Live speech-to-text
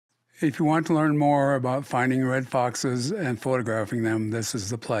If you want to learn more about finding red foxes and photographing them, this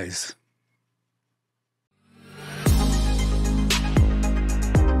is the place.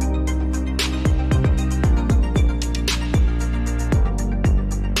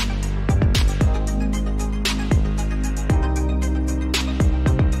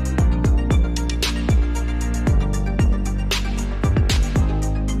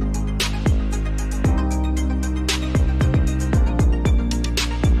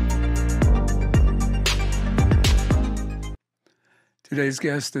 Today's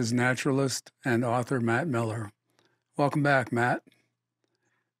guest is naturalist and author Matt Miller. Welcome back, Matt.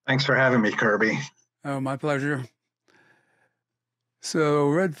 Thanks for having me, Kirby. Oh, my pleasure. So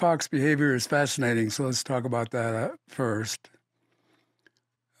red fox behavior is fascinating, so let's talk about that first.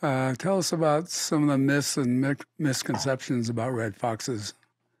 Tell us about some of the myths and misconceptions about red foxes.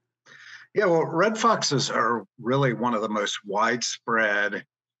 Yeah, well, red foxes are really one of the most widespread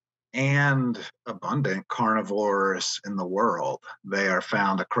and abundant carnivores in the world. They are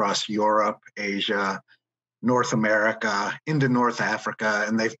found across Europe, Asia, North America, into North Africa,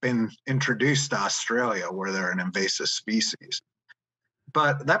 and they've been introduced to Australia, where they're an invasive species.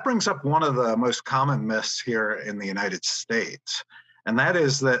 But that brings up one of the most common myths here in the United States, and that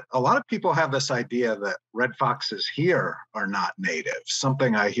is that a lot of people have this idea that red foxes here are not native,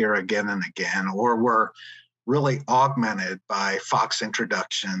 something I hear again and again, or were really augmented by fox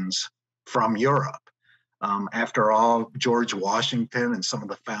introductions from Europe. After all, George Washington and some of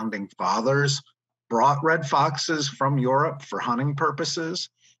the founding fathers brought red foxes from Europe for hunting purposes.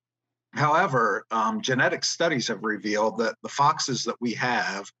 However, genetic studies have revealed that the foxes that we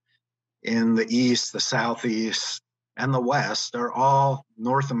have in the East, the Southeast, and the West are all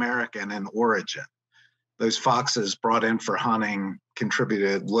North American in origin. Those foxes brought in for hunting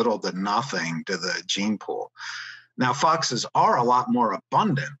contributed little to nothing to the gene pool. Now, foxes are a lot more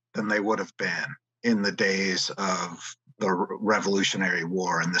abundant than they would have been in the days of the Revolutionary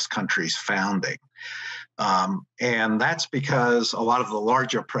War and this country's founding. And that's because a lot of the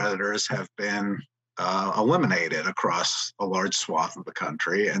larger predators have been eliminated across a large swath of the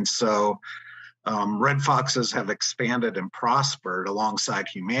country. And so red foxes have expanded and prospered alongside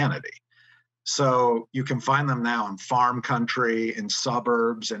humanity. So you can find them now in farm country, in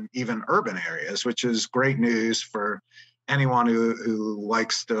suburbs, and even urban areas, which is great news for anyone who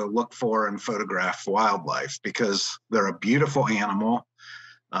likes to look for and photograph wildlife, because they're a beautiful animal.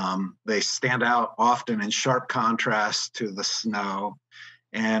 They stand out often in sharp contrast to the snow.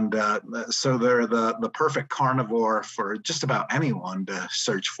 And so they're the perfect carnivore for just about anyone to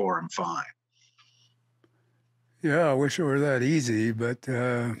search for and find. Yeah, I wish it were that easy, but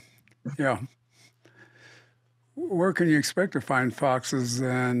yeah. Where can you expect to find foxes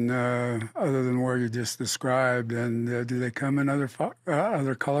then, other than where you just described? And do they come in other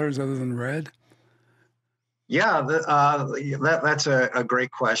colors other than red? Yeah, that's a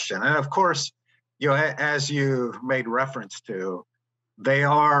great question. And of course, as you made reference to, they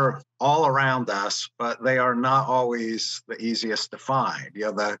are all around us, but they are not always the easiest to find.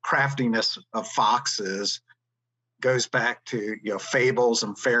 The craftiness of foxes goes back to fables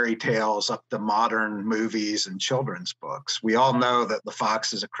and fairy tales up to modern movies and children's books. We all know that the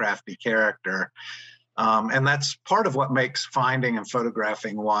fox is a crafty character, and that's part of what makes finding and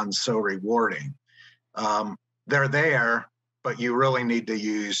photographing one so rewarding. They're there, but you really need to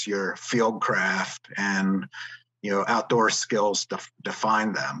use your field craft and outdoor skills to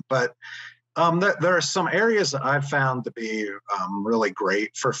find them. But there are some areas that I've found to be really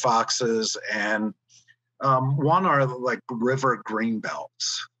great for foxes, and one are like river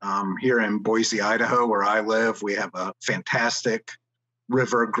greenbelts. Here in Boise, Idaho, where I live, we have a fantastic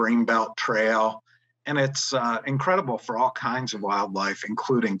river greenbelt trail, and it's incredible for all kinds of wildlife,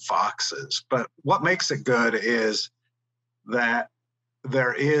 including foxes. But what makes it good is that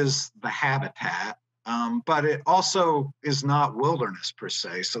there is the habitat, but it also is not wilderness per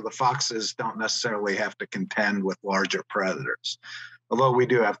se. So the foxes don't necessarily have to contend with larger predators, although we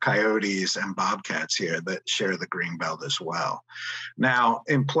do have coyotes and bobcats here that share the greenbelt as well. Now,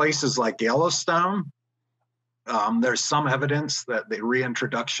 in places like Yellowstone, there's some evidence that the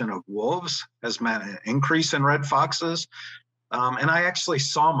reintroduction of wolves has meant an increase in red foxes. And I actually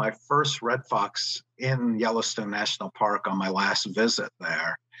saw my first red fox in Yellowstone National Park on my last visit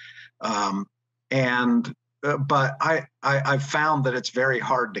there. But I've found that it's very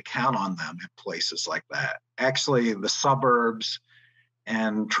hard to count on them in places like that. Actually, the suburbs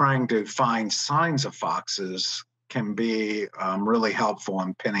and trying to find signs of foxes can be really helpful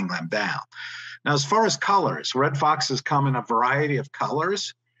in pinning them down. Now, as far as colors, red foxes come in a variety of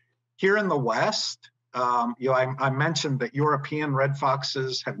colors. Here in the West, I mentioned that European red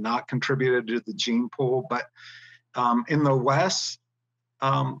foxes have not contributed to the gene pool, but in the West,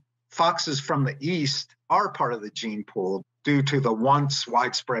 foxes from the East are part of the gene pool due to the once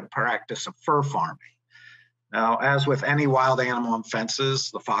widespread practice of fur farming. Now, as with any wild animal on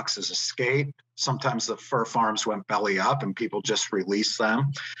fences, the foxes escaped. Sometimes the fur farms went belly up and people just released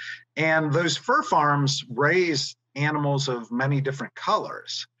them. And those fur farms raise animals of many different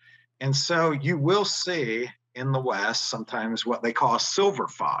colors. And so you will see in the West sometimes what they call a silver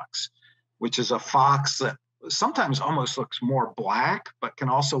fox, which is a fox that sometimes almost looks more black, but can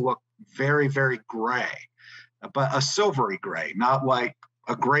also look very, very gray, but a silvery gray, not like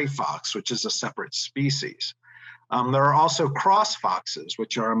a gray fox, which is a separate species. There are also cross foxes,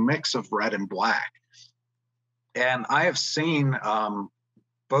 which are a mix of red and black. And I have seen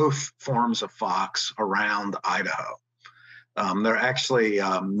both forms of fox around Idaho. They're actually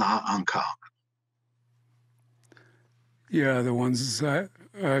not uncommon. Yeah, the ones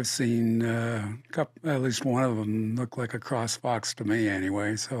I've seen, at least one of them looked like a cross fox to me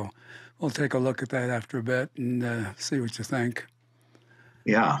anyway. So we'll take a look at that after a bit and see what you think.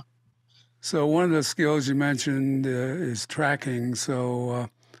 Yeah. So one of the skills you mentioned is tracking. So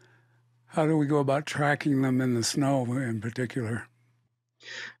how do we go about tracking them in the snow in particular?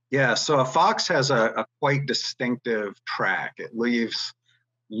 Yeah, so a fox has a quite distinctive track. It leaves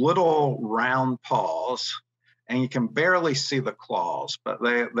little round paws, and you can barely see the claws, but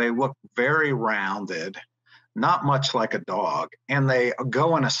they look very rounded, not much like a dog, and they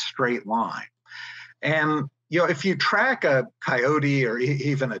go in a straight line. And if you track a coyote or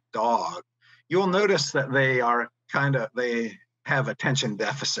even a dog, you'll notice that they have attention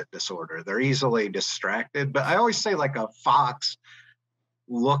deficit disorder. They're easily distracted, but I always say like a fox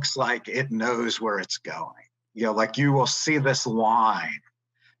looks like it knows where it's going. Like you will see this line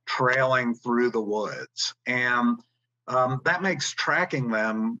trailing through the woods, and that makes tracking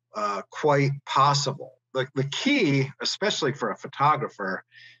them quite possible. The key, especially for a photographer,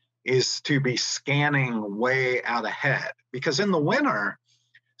 is to be scanning way out ahead, because in the winter,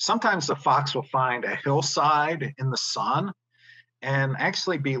 sometimes the fox will find a hillside in the sun and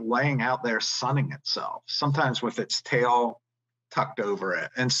actually be laying out there sunning itself, sometimes with its tail tucked over it.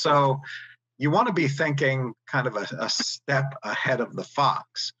 And so you want to be thinking kind of a step ahead of the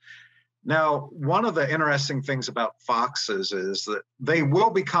fox. Now, one of the interesting things about foxes is that they will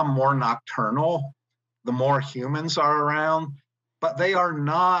become more nocturnal the more humans are around, but they are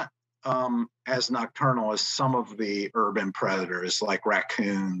not as nocturnal as some of the urban predators like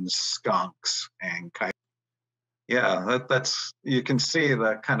raccoons, skunks, and coyotes. Yeah, that's you can see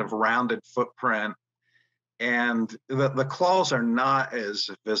the kind of rounded footprint, and the claws are not as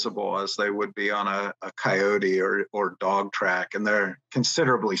visible as they would be on a coyote or dog track, and they're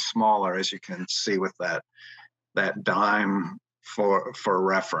considerably smaller, as you can see with that dime for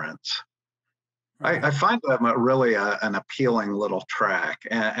reference. Right. I find them really an appealing little track,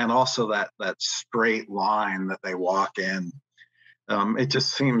 and also that straight line that they walk in. It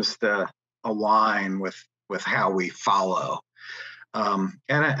just seems to align with how we follow. And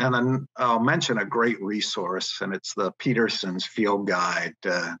I'll mention a great resource, and it's the Peterson's Field Guide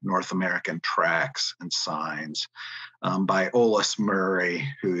to North American Tracks and Signs by Ollis Murray,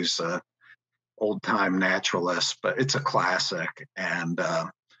 who's an old-time naturalist, but it's a classic and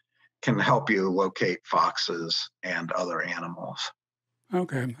can help you locate foxes and other animals.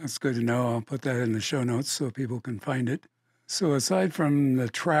 Okay, that's good to know. I'll put that in the show notes so people can find it. So aside from the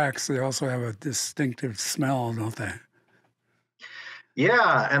tracks, they also have a distinctive smell, don't they?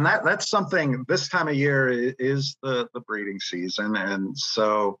 Yeah, and that's something. This time of year is the breeding season, and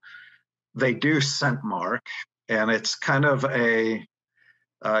so they do scent mark, and it's kind of a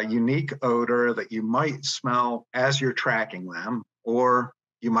unique odor that you might smell as you're tracking them, or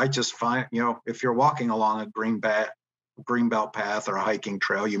you might just find, if you're walking along a greenbelt path or a hiking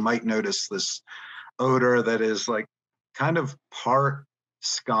trail, you might notice this odor that is like kind of part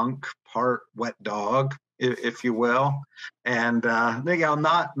skunk, part wet dog, if you will, and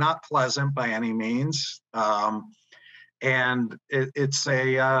not pleasant by any means. And it's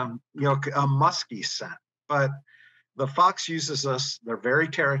a musky scent, but the fox uses us. They're very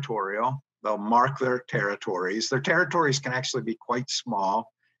territorial. They'll mark their territories. Their territories can actually be quite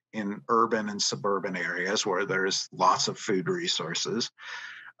small in urban and suburban areas where there's lots of food resources.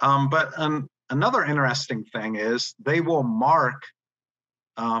 But another interesting thing is they will mark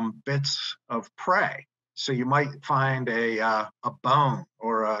bits of prey. So you might find a bone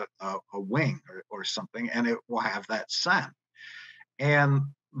or a wing or something, and it will have that scent. And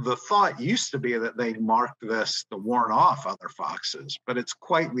the thought used to be that they'd mark this to warn off other foxes, but it's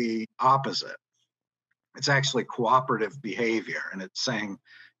quite the opposite. It's actually cooperative behavior, and it's saying,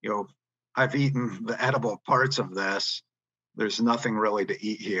 you know, I've eaten the edible parts of this. There's nothing really to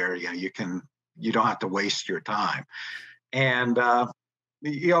eat here. You know, you don't have to waste your time. And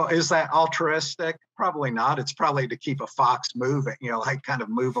is that altruistic? Probably not. It's probably to keep a fox moving, like kind of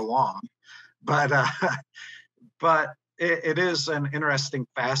move along. But but it is an interesting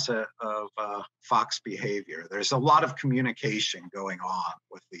facet of fox behavior. There's a lot of communication going on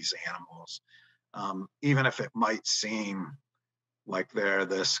with these animals, even if it might seem like they're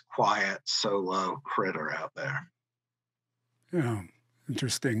this quiet, solo critter out there. Yeah,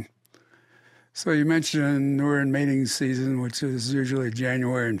 interesting. So you mentioned we're in mating season, which is usually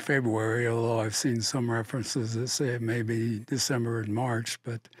January and February, although I've seen some references that say it may be December and March,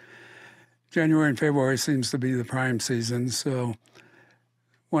 but January and February seems to be the prime season. So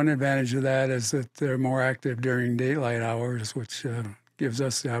one advantage of that is that they're more active during daylight hours, which gives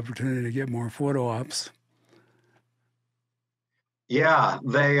us the opportunity to get more photo ops. Yeah,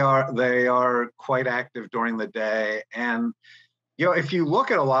 they are quite active during the day. And if you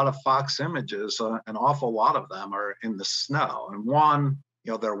look at a lot of fox images, an awful lot of them are in the snow. And one,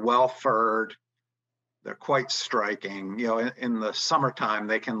 they're well furred, they're quite striking. In the summertime,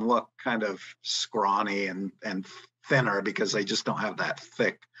 they can look kind of scrawny and thinner because they just don't have that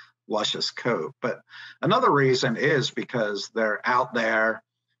thick, luscious coat. But another reason is because they're out there,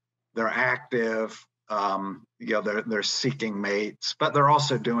 they're active. They're seeking mates, but they're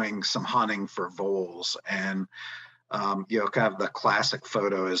also doing some hunting for voles. And kind of the classic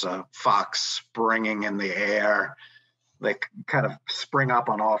photo is a fox springing in the air. They kind of spring up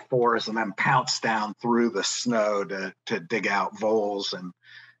on all fours and then pounce down through the snow to dig out voles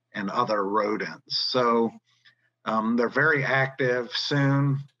and other rodents. So they're very active.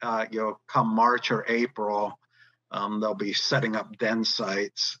 Soon, come March or April, they'll be setting up den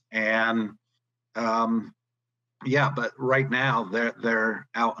sites. And but right now they're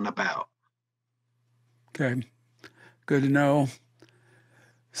out and about. Okay. Good to know.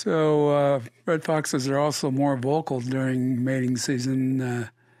 So red foxes are also more vocal during mating season.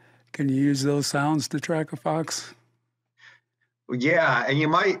 Can you use those sounds to track a fox? Yeah, and you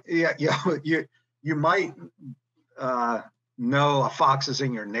might you might know a fox is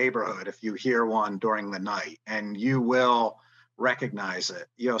in your neighborhood if you hear one during the night, and you will recognize it.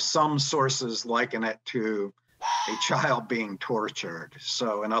 Some sources liken it to a child being tortured.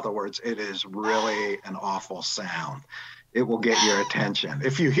 So in other words, it is really an awful sound. It will get your attention.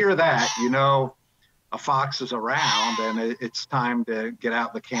 If you hear that, a fox is around, and it's time to get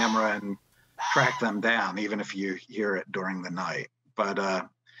out the camera and track them down, even if you hear it during the night. But there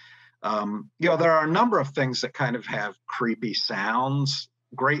are a number of things that kind of have creepy sounds.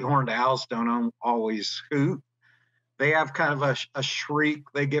 Great horned owls don't always hoot. They have kind of a shriek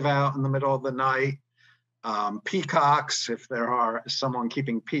they give out in the middle of the night. Peacocks, if there are someone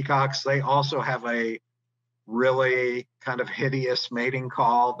keeping peacocks, they also have a really kind of hideous mating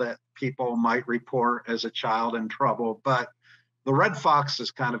call that people might report as a child in trouble. But the red fox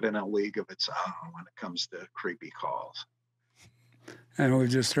is kind of in a league of its own when it comes to creepy calls. And we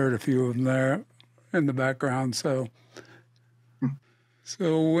just heard a few of them there in the background. So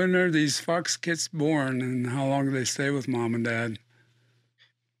when are these fox kits born, and how long do they stay with mom and dad?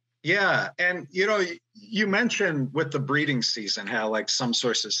 Yeah, and you mentioned with the breeding season how like some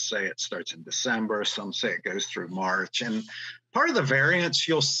sources say it starts in December, some say it goes through March. And part of the variance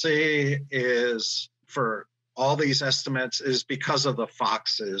you'll see is for all these estimates is because of the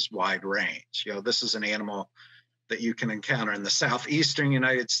fox's wide range. This is an animal that you can encounter in the southeastern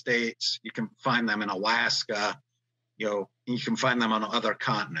United States. You can find them in Alaska. You can find them on other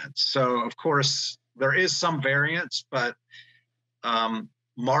continents. So of course there is some variance, but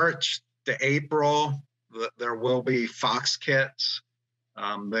March to April, there will be fox kits.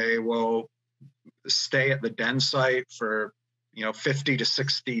 They will stay at the den site for 50 to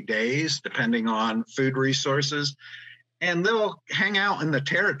 60 days, depending on food resources. And they'll hang out in the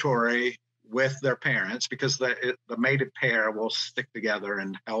territory with their parents because the mated pair will stick together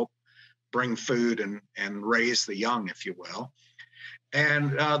and help bring food and raise the young, if you will.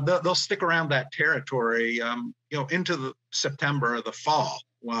 And they'll stick around that territory, into the September or the fall,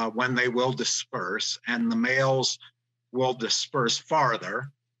 when they will disperse, and the males will disperse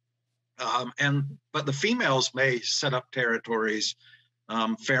farther. But the females may set up territories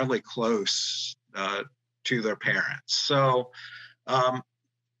fairly close to their parents. So,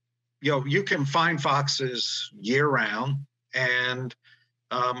 you can find foxes year round, and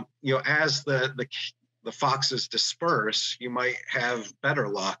as the foxes disperse, you might have better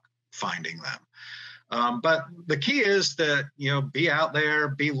luck finding them. But the key is to, be out there,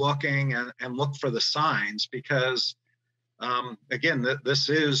 be looking, and look for the signs, because again, this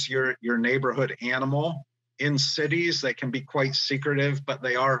is your neighborhood animal. In cities, they can be quite secretive, but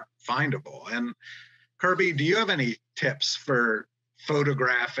they are findable. And Kirby, do you have any tips for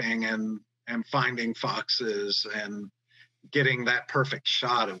photographing and finding foxes and getting that perfect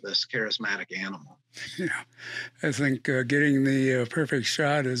shot of this charismatic animal? Yeah, I think getting the perfect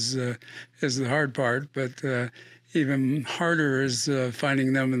shot is the hard part, but even harder is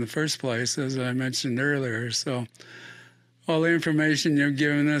finding them in the first place, as I mentioned earlier. So all the information you've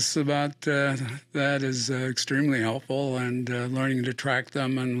given us about that is extremely helpful, and learning to track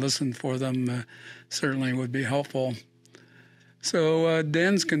them and listen for them certainly would be helpful. So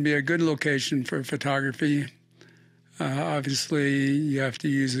dens can be a good location for photography. Obviously, you have to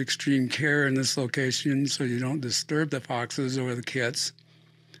use extreme care in this location so you don't disturb the foxes or the kits.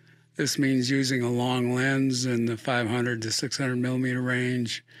 This means using a long lens in the 500 to 600 millimeter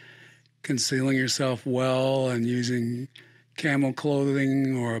range, concealing yourself well, and using camel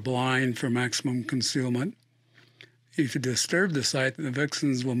clothing or a blind for maximum concealment. If you disturb the site, the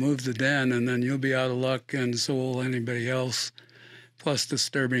vixens will move the den, and then you'll be out of luck, and so will anybody else, plus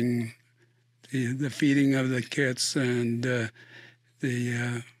disturbing the feeding of the kits and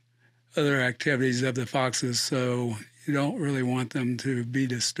the other activities of the foxes. So you don't really want them to be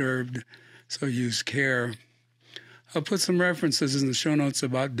disturbed, so use care. I'll put some references in the show notes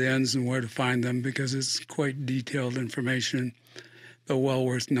about dens and where to find them, because it's quite detailed information, but well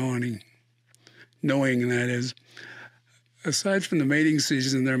worth knowing, that is. Aside from the mating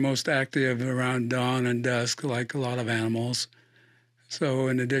season, they're most active around dawn and dusk, like a lot of animals. So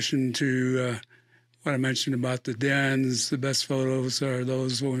in addition to what I mentioned about the dens, the best photos are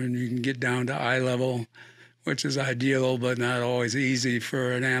those when you can get down to eye level, which is ideal, but not always easy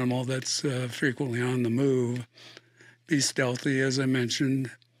for an animal that's frequently on the move. Be stealthy, as I mentioned.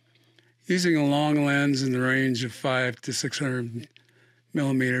 Using a long lens in the range of 500 to 600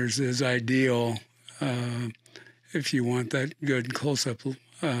 millimeters is ideal if you want that good close-up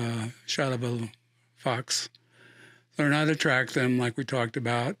shot of a fox. Learn how to track them, like we talked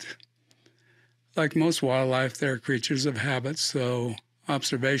about. Like most wildlife, they're creatures of habit, so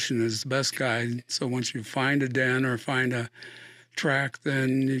observation is the best guide. So once you find a den or find a track,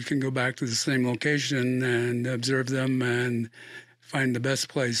 then you can go back to the same location and observe them and find the best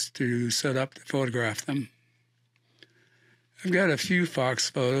place to set up to photograph them. I've got a few fox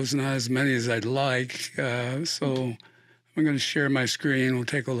photos, not as many as I'd like, so I'm going to share my screen. We'll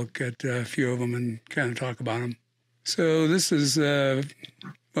take a look at a few of them and kind of talk about them. So this is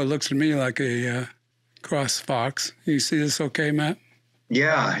what looks to me like a cross fox. You see this okay, Matt?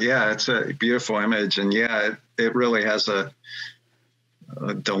 Yeah, it's a beautiful image, and it really has a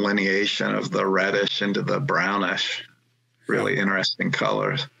delineation of the reddish into the brownish. Really interesting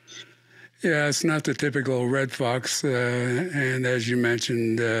colors. Yeah, it's not the typical red fox, and as you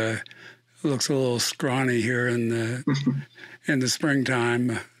mentioned, it looks a little scrawny here in the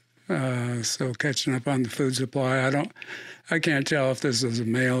springtime. So catching up on the food supply, I can't tell if this is a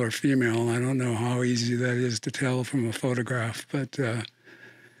male or female. I don't know how easy that is to tell from a photograph, but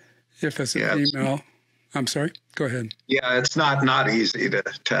if it's a female, I'm sorry, go ahead. Yeah, it's not easy to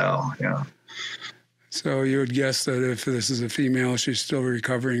tell. Yeah. So you would guess that if this is a female, she's still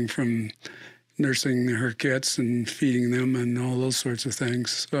recovering from nursing her kits and feeding them and all those sorts of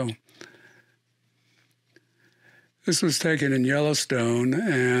things. So this was taken in Yellowstone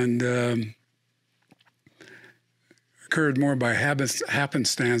and occurred more by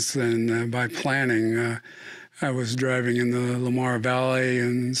happenstance than by planning. I was driving in the Lamar Valley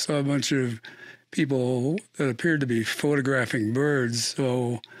and saw a bunch of people that appeared to be photographing birds.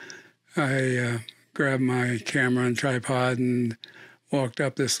 So I grabbed my camera and tripod and walked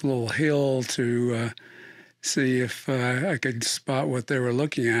up this little hill to see if I could spot what they were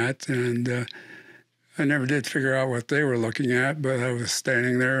looking at. And I never did figure out what they were looking at, but I was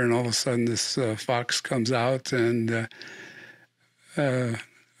standing there, and all of a sudden this fox comes out, and I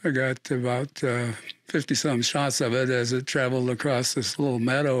got about 50-some shots of it as it traveled across this little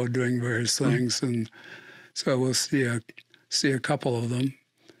meadow doing various things. And so we'll see a couple of them.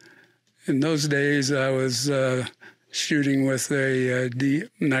 In those days, I was shooting with a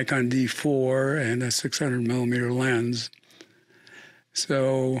Nikon D4 and a 600 millimeter lens.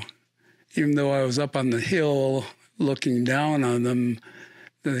 So even though I was up on the hill looking down on them,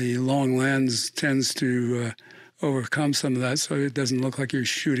 the long lens tends to overcome some of that, so it doesn't look like you're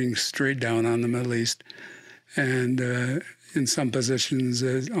shooting straight down on them, at least. And in some positions,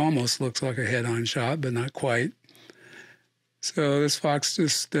 it almost looks like a head-on shot, but not quite. So this fox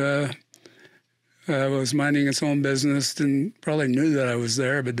just was minding its own business and probably knew that I was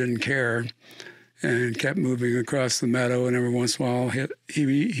there but didn't care, and kept moving across the meadow. And every once in a while,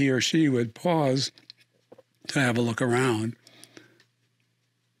 he or she would pause to have a look around.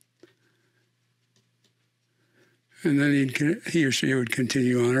 And then he or she would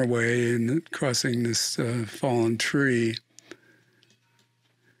continue on her way and crossing this fallen tree.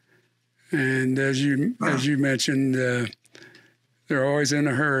 And as you mentioned, they're always in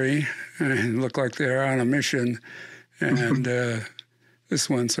a hurry and look like they're on a mission. And this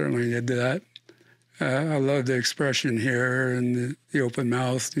one certainly did that. I love the expression here and the open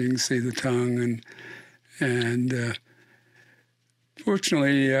mouth. You can see the tongue, and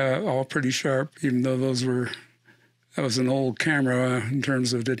fortunately, all pretty sharp. Even though that was an old camera in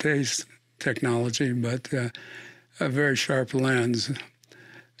terms of today's technology, but a very sharp lens.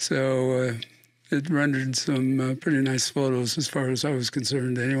 So it rendered some pretty nice photos as far as I was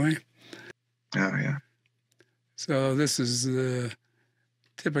concerned, anyway. Oh yeah. So this is the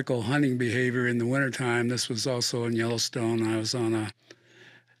typical hunting behavior in the wintertime. This was also in Yellowstone. I was on a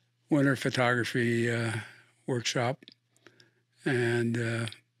winter photography workshop and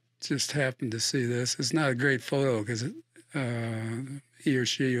just happened to see this. It's not a great photo because he or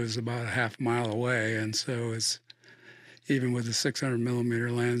she was about a half mile away, and so it's even with the 600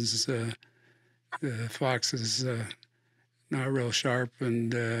 millimeter lens, the fox is not real sharp,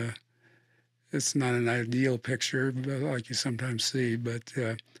 and it's not an ideal picture like you sometimes see, but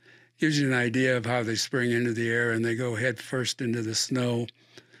gives you an idea of how they spring into the air and they go head first into the snow.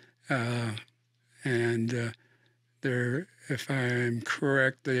 And they're, if I'm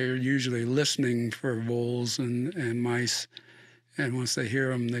correct, they're usually listening for voles and mice. And once they hear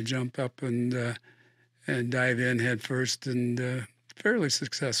them, they jump up and dive in head first, and fairly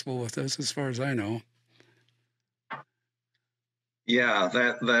successful with this as far as I know. Yeah,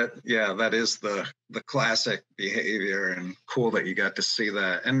 that is the classic behavior, and cool that you got to see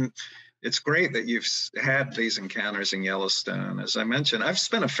that. And it's great that you've had these encounters in Yellowstone. As I mentioned, I've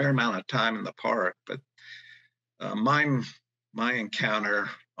spent a fair amount of time in the park, but my encounter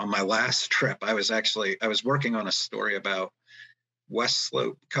on my last trip, I was working on a story about West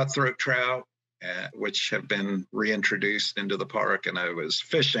Slope cutthroat trout, which have been reintroduced into the park, and I was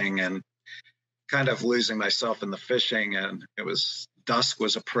fishing and kind of losing myself in the fishing, and dusk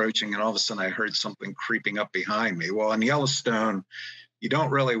was approaching, and all of a sudden I heard something creeping up behind me. Well, in Yellowstone, you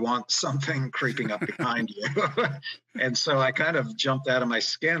don't really want something creeping up behind you. And so I kind of jumped out of my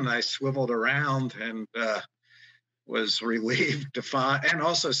skin, and I swiveled around and was relieved to find, and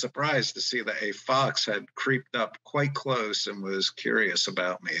also surprised to see that a fox had creeped up quite close and was curious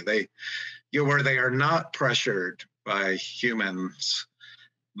about me. Where they are not pressured by humans,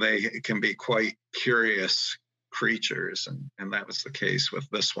 they can be quite curious creatures, and that was the case with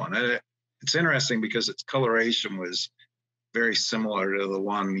this one. And it's interesting because its coloration was very similar to the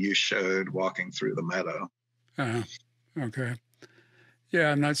one you showed walking through the meadow. Okay.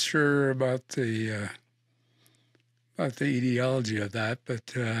 Yeah, I'm not sure about the etiology of that,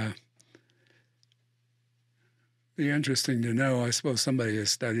 but be interesting to know. I suppose somebody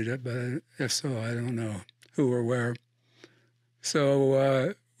has studied it, but if so, I don't know who or where.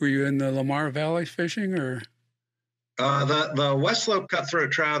 So were you in the Lamar Valley fishing, or? The West Slope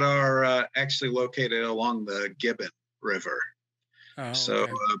cutthroat trout are actually located along the Gibbon River. Oh, so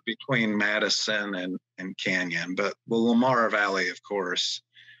okay. Between Madison and Canyon. But the Lamar Valley, of course,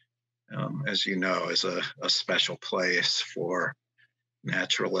 as you know, is a special place for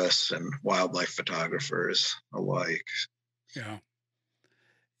naturalists and wildlife photographers alike. Yeah.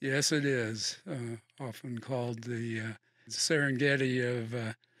 Yes, it is. Often called the Serengeti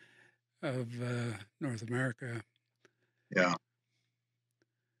of North America. Yeah.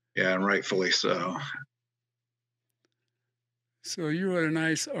 Yeah, and rightfully so. So you wrote a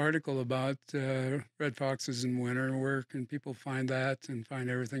nice article about red foxes in winter. Where can people find that and find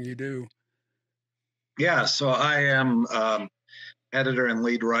everything you do? Yeah, so I am editor and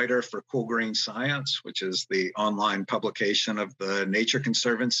lead writer for Cool Green Science, which is the online publication of the Nature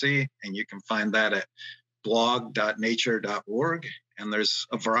Conservancy, and you can find that at blog.nature.org. And there's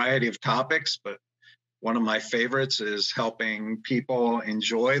a variety of topics, but one of my favorites is helping people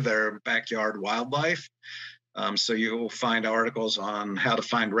enjoy their backyard wildlife. So you will find articles on how to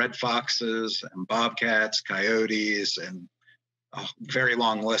find red foxes and bobcats, coyotes, and a very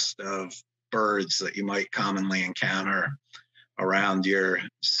long list of birds that you might commonly encounter around your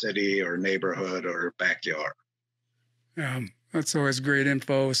city or neighborhood or backyard. That's always great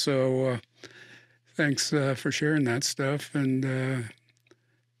info. So thanks for sharing that stuff. And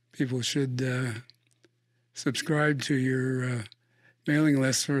people should subscribe to your mailing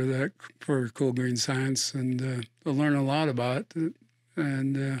list for Cool Green Science, and I learn a lot about it.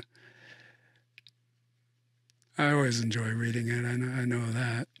 And I always enjoy reading it. I know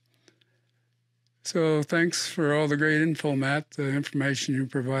that. So thanks for all the great info, Matt. The information you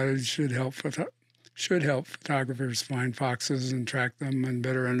provided should help photographers find foxes and track them and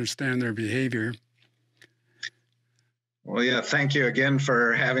better understand their behavior. Well, yeah, thank you again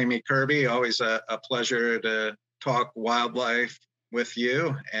for having me, Kirby. Always a pleasure to talk wildlife with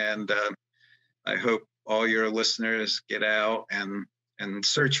you. And I hope all your listeners get out and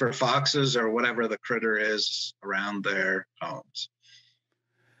search for foxes or whatever the critter is around their homes.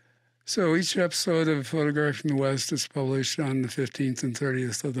 So each episode of Photographing the West is published on the 15th and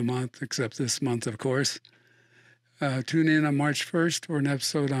 30th of the month, except this month, of course. Tune in on March 1st for an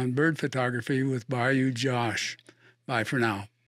episode on bird photography with Bayou Josh. Bye for now.